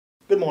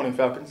Good morning,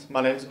 Falcons. My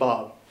name is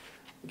Bob.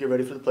 Get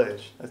ready for the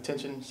pledge.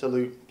 Attention,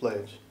 salute,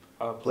 pledge.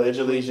 I pledge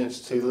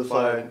allegiance to the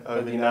flag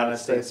of the United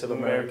States of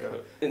America,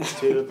 to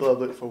the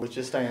republic for which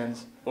it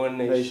stands, one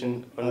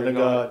nation, under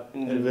God,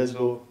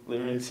 indivisible,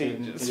 liberty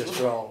and justice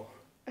for all.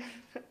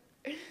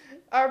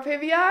 Our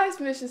PBI's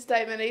mission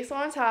statement, East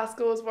Lawrence High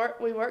School, is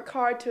we work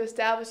hard to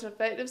establish an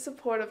effective,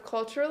 supportive,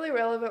 culturally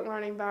relevant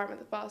learning environment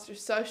that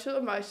fosters social,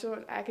 emotional,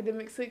 and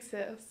academic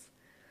success.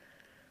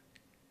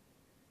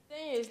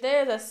 Seniors,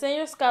 there is a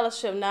senior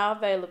scholarship now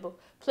available.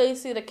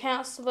 Please see the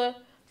counselor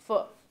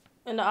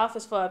in the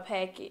office for a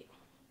packet.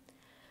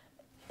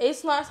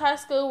 East Lawrence High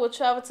School will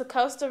travel to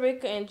Costa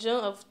Rica in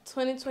June of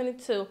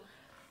 2022.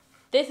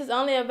 This is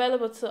only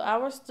available to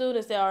our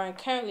students that are in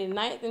currently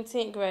 9th and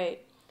 10th grade.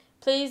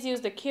 Please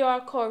use the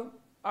QR code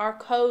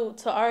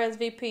to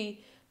RSVP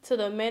to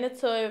the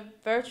mandatory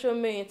virtual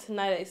meeting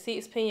tonight at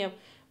 6 p.m.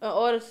 in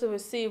order to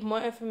receive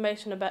more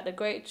information about the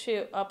great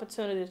trip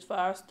opportunities for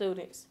our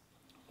students.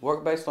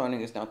 Work-based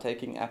learning is now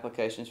taking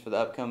applications for the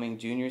upcoming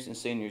juniors and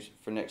seniors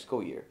for next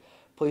school year.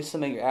 Please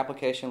submit your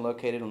application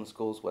located on the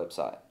school's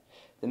website.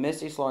 The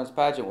Miss East Lawrence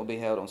pageant will be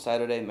held on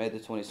Saturday, May the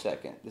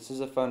 22nd. This is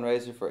a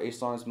fundraiser for East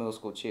Lawrence Middle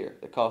School Cheer.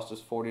 The cost is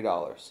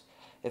 $40.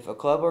 If a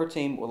club or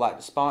team would like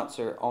to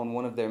sponsor on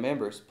one of their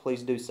members,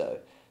 please do so.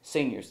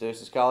 Seniors,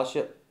 there's a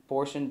scholarship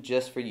portion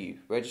just for you.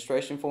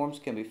 Registration forms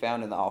can be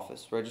found in the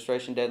office.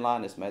 Registration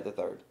deadline is May the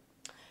 3rd.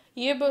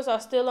 Yearbooks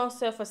are still on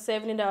sale for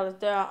 $70.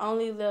 There are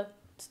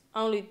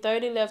only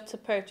 30 left to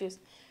purchase.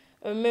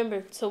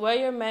 Remember to wear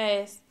your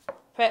mask,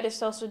 practice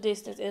social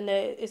distance, and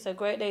that it's a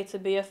great day to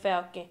be a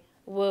Falcon.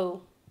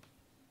 Woo!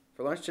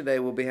 For lunch today,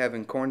 we'll be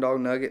having corn dog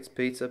nuggets,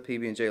 pizza,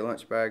 PB&J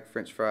lunch bag,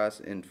 French fries,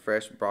 and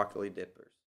fresh broccoli dip.